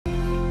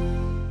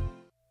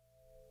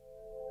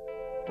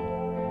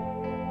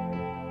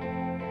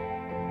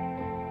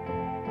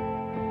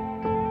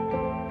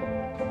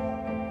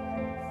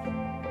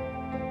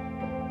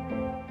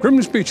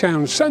Grimsby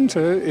Town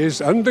Centre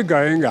is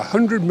undergoing a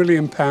 £100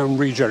 million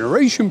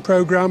regeneration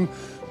programme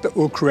that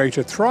will create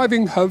a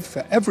thriving hub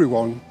for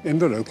everyone in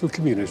the local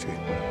community.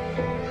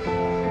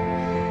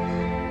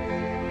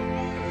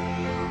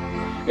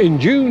 In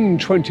June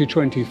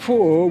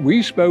 2024,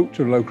 we spoke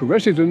to local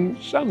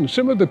residents and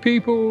some of the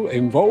people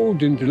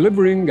involved in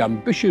delivering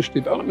ambitious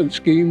development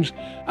schemes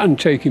and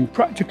taking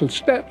practical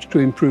steps to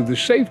improve the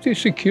safety,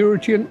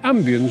 security and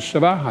ambience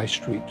of our high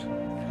street.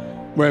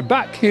 We're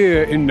back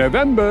here in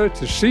November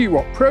to see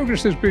what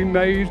progress has been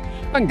made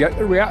and get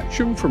the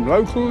reaction from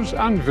locals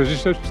and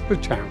visitors to the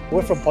town.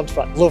 We're from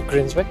Pontefract, love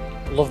Grimsby,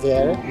 love the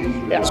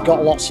area. It's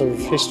got lots of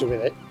history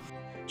with it.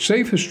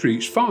 Safer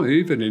Streets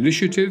 5, an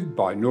initiative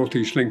by North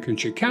East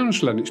Lincolnshire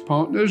Council and its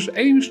partners,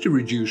 aims to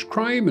reduce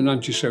crime and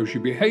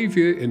antisocial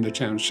behaviour in the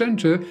town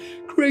centre,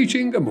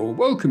 creating a more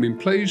welcoming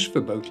place for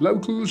both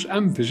locals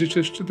and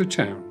visitors to the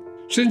town.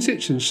 Since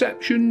its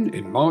inception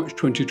in March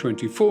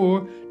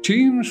 2024,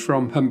 teams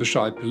from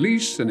Humberside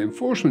Police and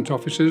enforcement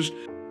officers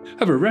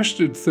have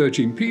arrested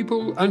 13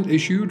 people and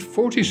issued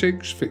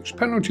 46 fixed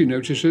penalty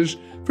notices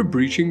for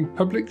breaching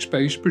public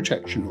space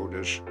protection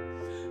orders.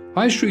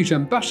 High Street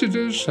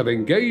ambassadors have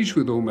engaged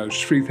with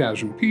almost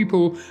 3,000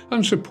 people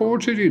and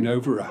supported in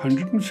over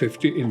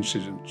 150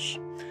 incidents.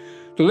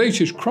 The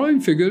latest crime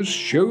figures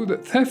show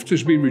that theft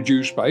has been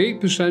reduced by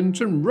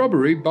 8% and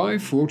robbery by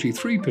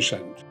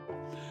 43%.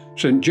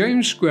 St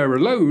James Square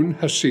alone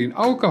has seen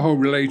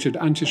alcohol-related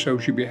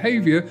antisocial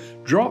behaviour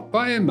drop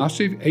by a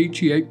massive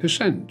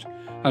 88%,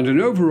 and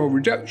an overall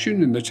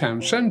reduction in the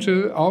town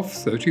centre of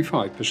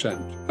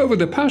 35%. Over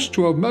the past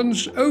 12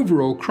 months,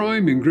 overall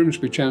crime in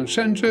Grimsby Town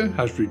Centre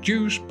has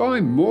reduced by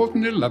more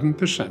than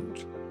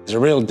 11%. There's a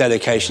real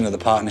dedication of the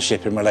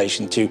partnership in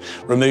relation to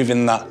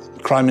removing that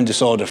crime and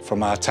disorder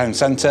from our town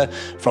centre,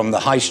 from the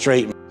high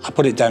street. I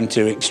put it down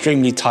to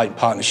extremely tight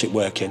partnership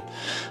working.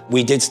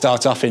 We did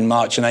start off in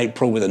March and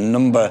April with a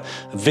number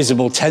of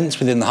visible tents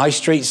within the high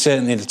street,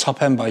 certainly the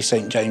top end by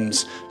St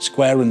James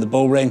Square and the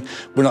Bull Ring.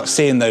 We're not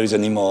seeing those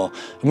anymore.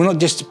 And we're not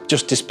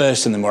just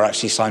dispersing them, we're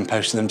actually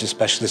signposting them to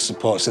specialist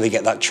support so they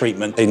get that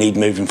treatment they need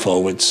moving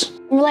forwards.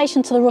 In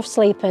relation to the rough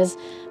sleepers,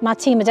 my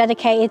team are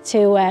dedicated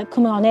to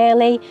coming on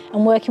early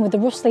and working with the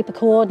rough sleeper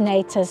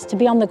coordinators to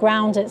be on the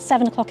ground at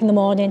 7 o'clock in the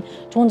morning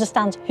to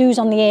understand who's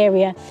on the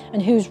area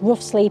and who's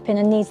rough sleeping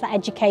and needs that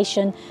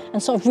education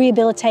and sort of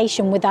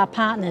rehabilitation with our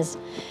partners.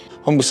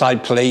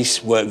 Humberside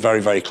Police work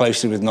very, very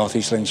closely with North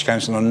East Lincolnshire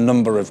Council on a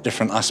number of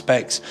different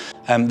aspects.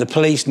 The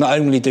police not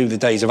only do the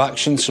days of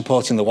action,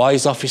 supporting the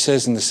WISE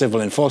officers and the civil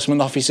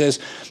enforcement officers,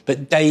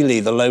 but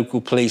daily the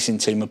local policing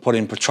team are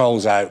putting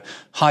patrols out,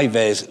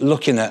 high-vis,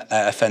 looking at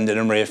offending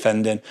and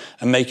re-offending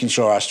and making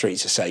sure our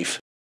streets are safe.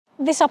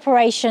 This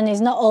operation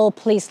is not all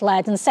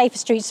police-led, and Safer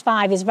Streets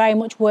 5 is very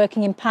much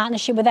working in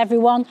partnership with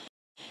everyone.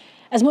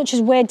 As much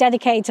as we're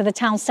dedicated to the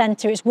town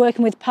centre, it's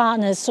working with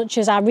partners such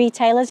as our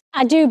retailers.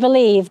 I do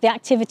believe the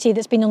activity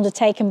that's been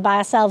undertaken by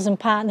ourselves and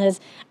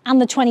partners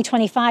and the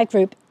 2025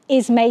 group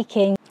is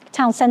making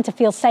town centre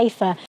feel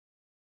safer.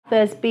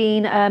 There's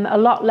been a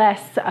lot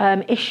less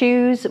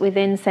issues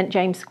within St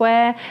James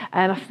Square.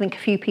 I think a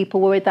few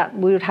people worried that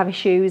we would have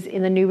issues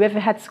in the new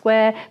Riverhead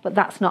Square, but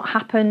that's not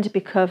happened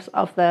because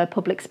of the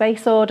public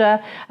space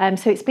order.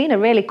 So it's been a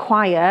really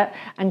quiet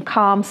and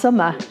calm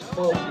summer.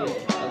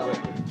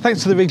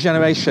 Thanks to the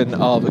regeneration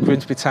of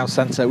Grimsby Town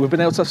Centre, we've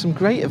been able to have some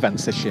great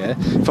events this year,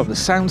 from the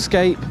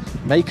Soundscape,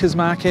 Makers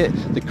Market,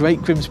 the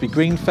Great Grimsby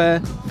Green Fair,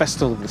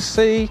 Festival of the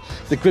Sea,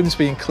 the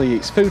Grimsby and Clee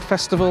Eats Food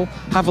Festival,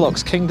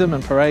 Havelock's Kingdom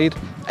and Parade,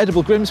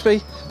 Edible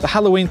Grimsby, the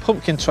Halloween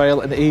Pumpkin Trail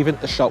and even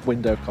a shop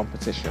window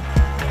competition.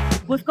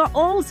 We've got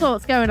all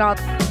sorts going on.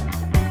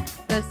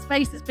 The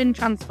space has been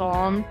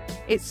transformed.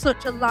 It's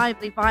such a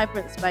lively,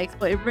 vibrant space,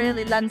 but it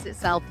really lends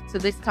itself to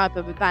this type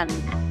of event.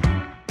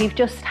 We've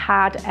just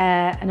had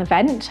an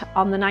event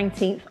on the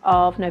 19th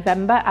of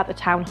November at the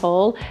Town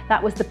Hall.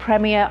 That was the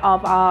premiere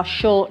of our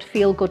short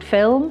feel-good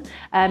film.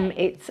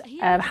 It's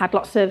had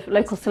lots of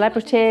local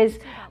celebrities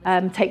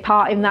take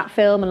part in that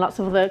film and lots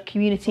of other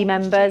community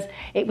members.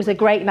 It was a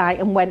great night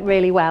and went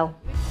really well.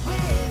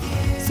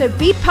 So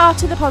be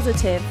part of the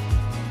positive.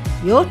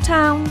 Your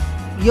town,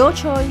 your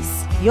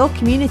choice, your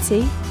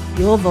community,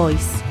 your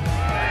voice.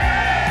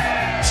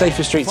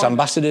 Safer Streets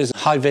ambassadors,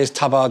 high-vis,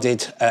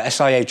 tabarded,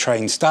 SIA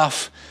trained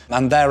staff,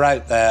 and they're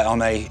out there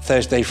on a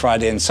Thursday,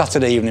 Friday and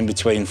Saturday evening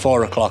between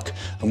 4 o'clock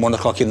and 1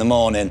 o'clock in the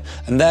morning,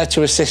 and they're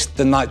to assist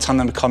the nighttime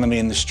economy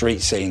in the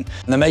street scene.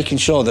 And they're making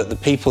sure that the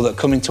people that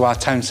come into our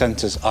town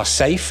centres are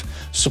safe,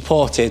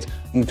 supported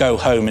and go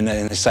home in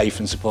a safe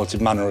and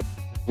supportive manner.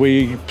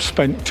 We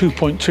spent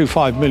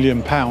 £2.25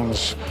 million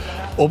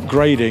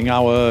upgrading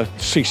our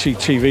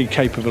CCTV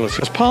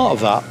capability. As part of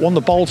that, one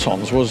of the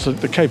bolt-ons was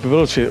the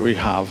capability that we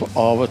have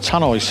of a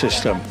tannoy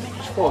system.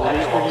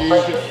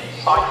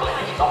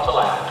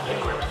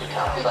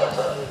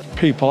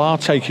 People are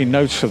taking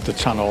notice of the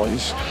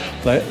tannoys.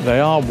 They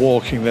are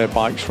walking their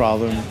bikes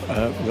rather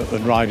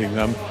than riding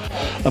them.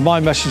 And my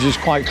message is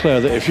quite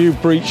clear that if you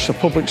breach the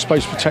public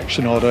space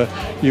protection order,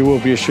 you will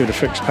be issued a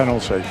fixed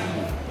penalty.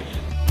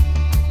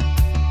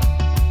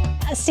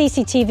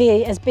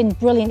 CCTV has been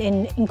brilliant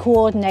in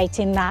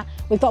coordinating that.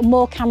 We've got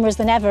more cameras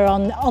than ever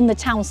on the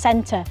town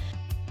centre.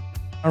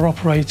 Our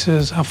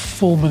operators have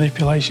full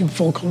manipulation,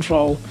 full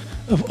control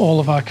of all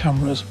of our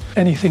cameras.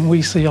 Anything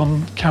we see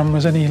on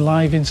cameras, any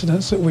live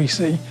incidents that we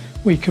see,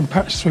 we can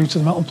patch through to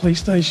the Melton Police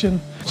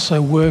Station.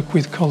 So work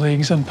with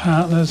colleagues and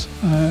partners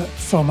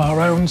from our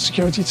own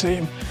security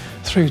team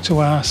through to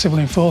our civil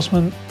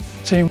enforcement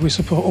team. We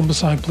support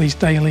Humberside Police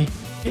daily.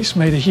 It's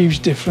made a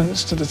huge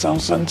difference to the town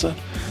centre.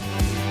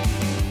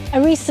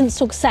 A recent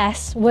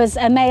success was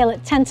a male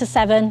at 10 to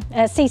 7.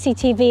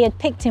 CCTV had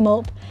picked him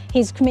up.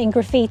 He's committing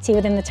graffiti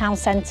within the town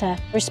centre.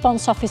 A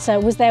response officer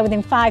was there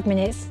within 5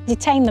 minutes,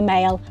 detained the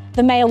male.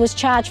 The male was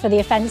charged for the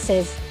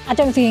offences. I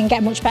don't think you can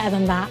get much better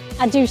than that.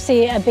 I do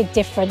see a big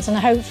difference, and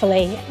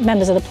hopefully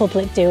members of the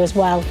public do as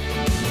well.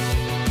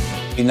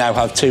 We now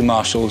have 2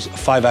 marshals,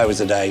 5 hours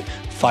a day,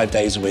 5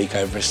 days a week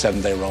over a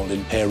 7-day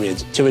rolling period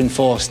to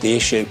enforce the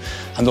issue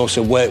and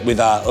also work with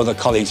our other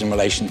colleagues in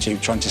relation to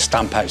trying to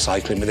stamp out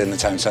cycling within the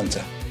town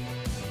centre.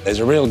 There's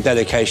a real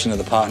dedication of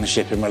the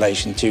partnership in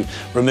relation to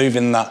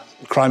removing that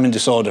crime and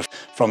disorder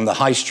from the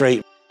high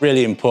street.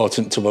 Really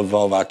important to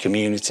evolve our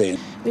community.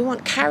 We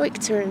want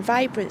character and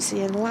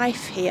vibrancy and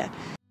life here.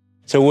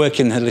 So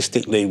working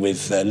holistically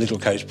with Little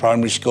Coats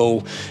Primary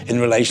School in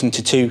relation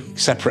to 2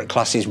 separate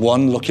classes,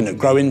 one looking at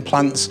growing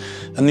plants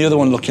and the other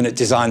one looking at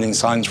designing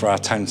signs for our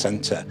town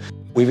centre.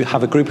 We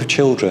have a group of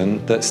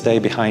children that stay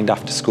behind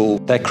after school.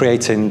 They're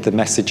creating the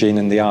messaging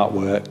and the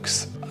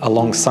artworks.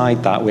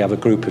 Alongside that, we have a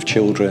group of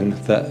children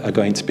that are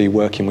going to be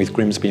working with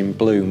Grimsby in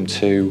Bloom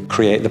to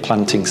create the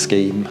planting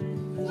scheme.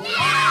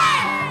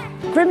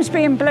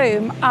 Grimsby and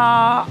Bloom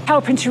are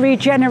helping to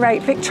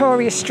regenerate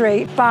Victoria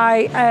Street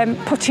by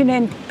putting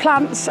in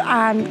plants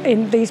and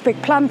in these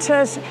big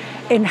planters,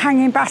 in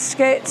hanging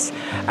baskets,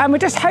 and we're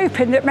just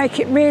hoping that make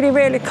it really,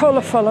 really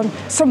colourful and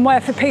somewhere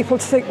for people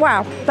to think,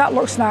 wow, that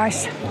looks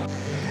nice.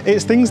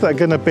 It's things that are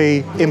going to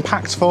be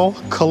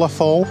impactful,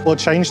 colourful. We'll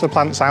change the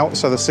plants out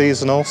so they're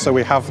seasonal, so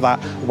we have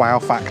that wow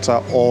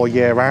factor all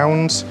year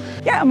round.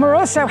 Yeah, and we're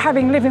also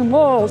having living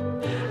walls.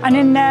 And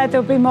in there,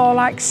 there'll be more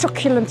like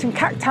succulent and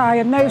cacti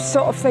and those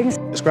sort of things.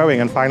 It's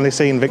growing and finally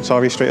seeing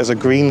Victoria Street as a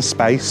green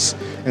space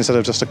instead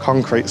of just a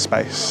concrete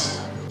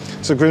space.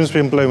 So Grimsby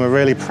and Bloom are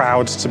really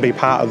proud to be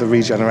part of the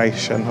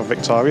regeneration of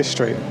Victoria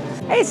Street.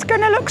 It's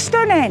going to look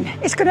stunning.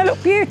 It's going to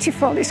look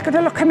beautiful. It's going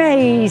to look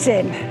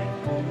amazing.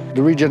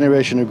 The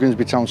regeneration of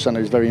Grimsby Town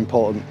Centre is very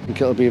important. I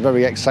think it'll be a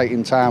very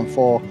exciting time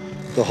for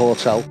the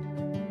hotel.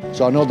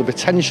 So I know the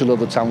potential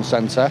of the town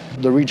centre,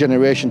 the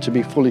regeneration to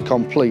be fully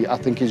complete, I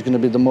think is going to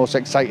be the most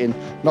exciting,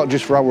 not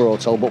just for our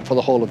hotel, but for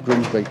the whole of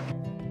Grimsby.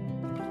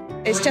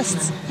 It's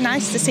just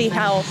nice to see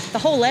how the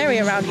whole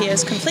area around here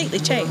has completely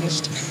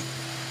changed.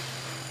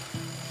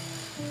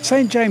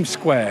 St James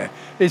Square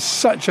is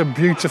such a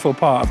beautiful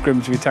part of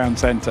Grimsby Town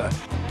Centre.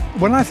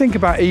 When I think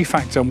about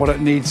E-Factor and what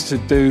it needs to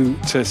do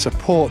to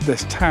support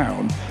this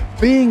town,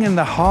 being in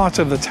the heart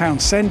of the town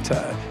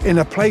centre, in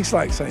a place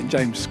like St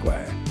James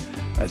Square,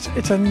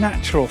 it's a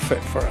natural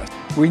fit for us.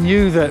 We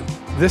knew that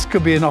this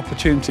could be an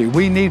opportunity.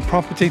 We need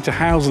property to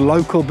house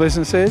local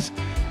businesses,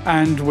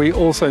 and we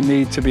also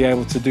need to be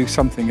able to do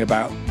something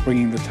about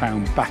bringing the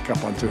town back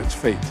up onto its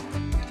feet.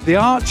 The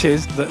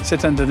arches that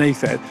sit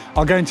underneath it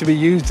are going to be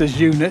used as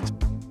units.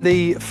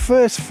 The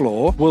first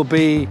floor will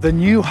be the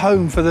new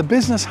home for the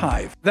business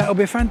hive. That will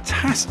be a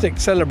fantastic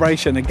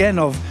celebration, again,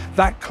 of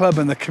that club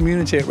and the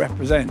community it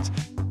represents.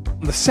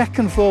 On the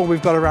second floor,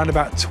 we've got around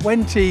about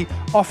 20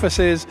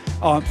 offices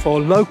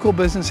for local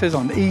businesses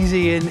on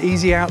easy in,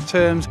 easy out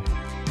terms.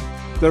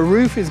 The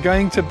roof is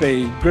going to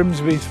be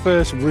Grimsby's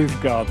first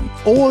roof garden.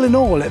 All in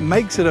all, it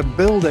makes it a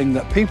building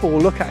that people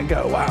will look at and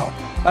go, wow,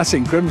 that's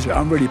in Grimsby,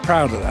 I'm really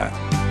proud of that.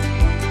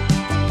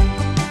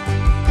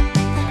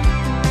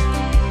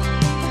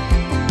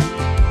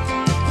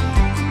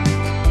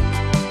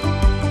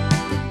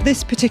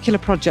 This particular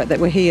project that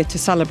we're here to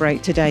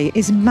celebrate today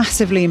is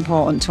massively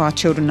important to our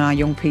children and our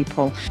young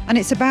people, and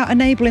it's about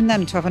enabling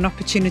them to have an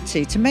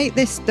opportunity to make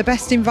this the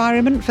best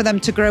environment for them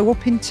to grow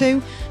up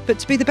into, but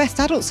to be the best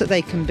adults that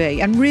they can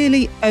be, and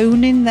really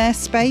owning their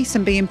space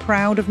and being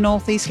proud of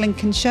North East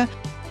Lincolnshire.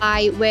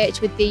 I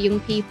worked with the young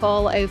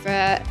people over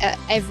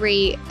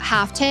every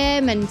half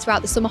term and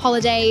throughout the summer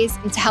holidays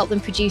to help them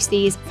produce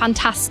these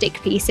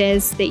fantastic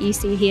pieces that you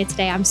see here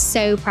today. I'm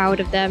so proud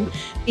of them.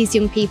 These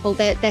young people,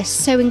 they're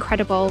so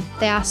incredible.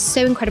 They are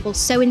so incredible,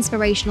 so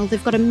inspirational.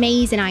 They've got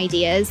amazing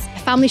ideas. Their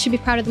family should be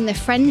proud of them. Their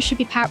friends should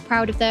be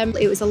proud of them.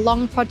 It was a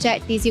long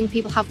project. These young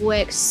people have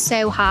worked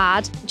so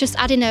hard. Just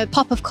adding a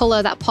pop of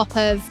colour, that pop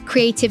of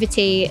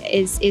creativity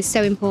is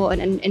so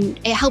important, and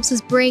it helps us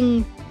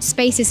bring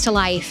spaces to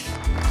life.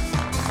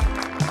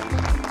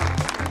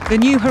 The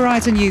New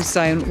Horizon Youth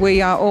Zone,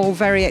 we are all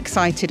very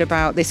excited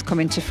about this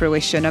coming to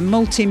fruition, a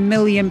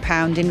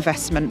multi-million-pound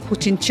investment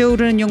putting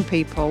children and young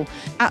people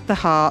at the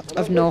heart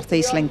of North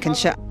East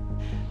Lincolnshire.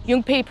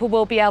 Young people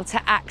will be able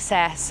to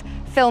access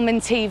film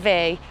and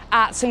TV,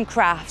 arts and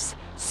crafts,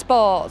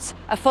 sports,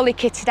 a fully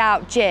kitted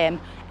out gym,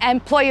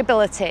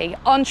 employability,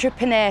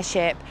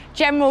 entrepreneurship,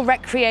 general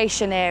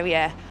recreation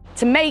area,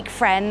 to make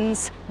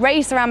friends,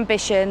 raise their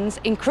ambitions,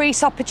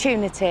 increase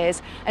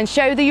opportunities and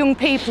show the young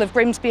people of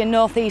Grimsby and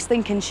North East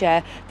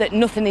Lincolnshire that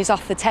nothing is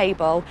off the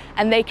table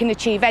and they can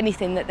achieve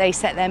anything that they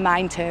set their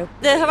mind to.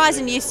 The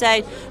Horizon Youth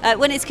Zone,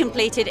 when it's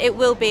completed, it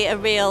will be a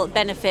real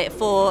benefit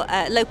for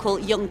local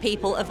young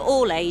people of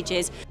all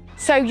ages.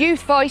 So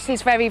youth voice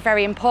is very,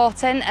 very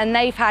important, and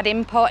they've had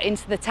input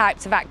into the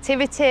types of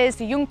activities,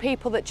 the young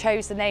people that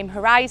chose the name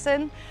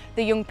Horizon,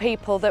 the young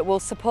people that will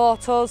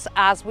support us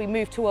as we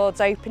move towards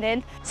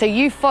opening. So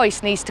youth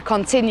voice needs to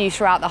continue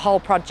throughout the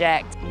whole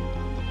project.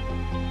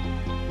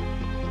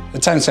 The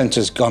town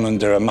centre's gone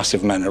under a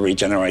massive amount of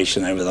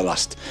regeneration over the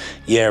last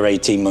year,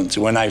 18 months.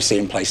 We're now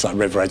seeing places like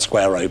Riverhead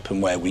Square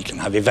open where we can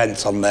have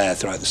events on there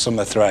throughout the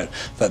summer, throughout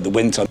the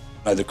winter.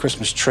 The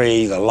Christmas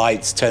tree, the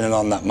lights turning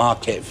on, that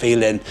market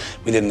feeling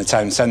within the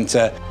town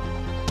centre.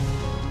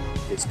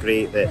 It's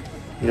great that,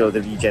 you know,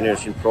 the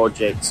regeneration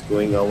project's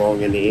going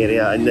along in the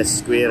area and this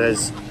square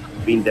has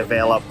been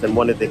developed, and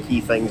one of the key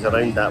things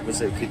around that was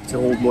that to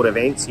hold more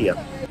events here.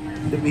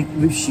 That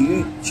we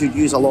should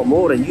use a lot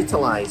more and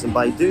utilise, and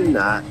by doing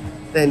that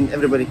then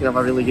everybody can have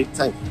a really good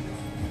time.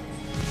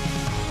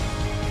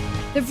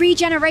 The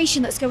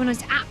regeneration that's going on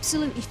is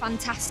absolutely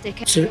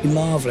fantastic. Absolutely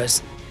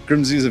marvellous.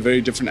 Grimsby is a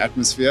very different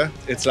atmosphere.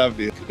 It's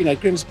lovely. You know,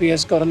 Grimsby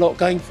has got a lot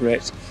going for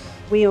it.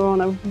 We are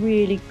on a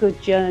really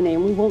good journey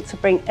and we want to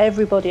bring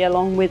everybody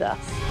along with us.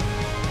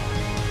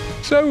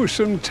 So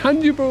some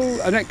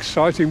tangible and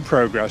exciting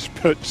progress,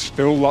 but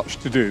still lots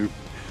to do.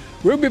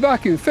 We'll be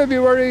back in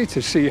February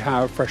to see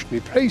how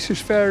Freshney Place is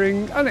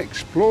faring and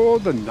explore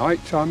the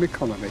nighttime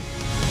economy.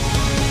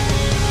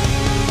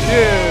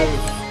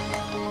 Cheers!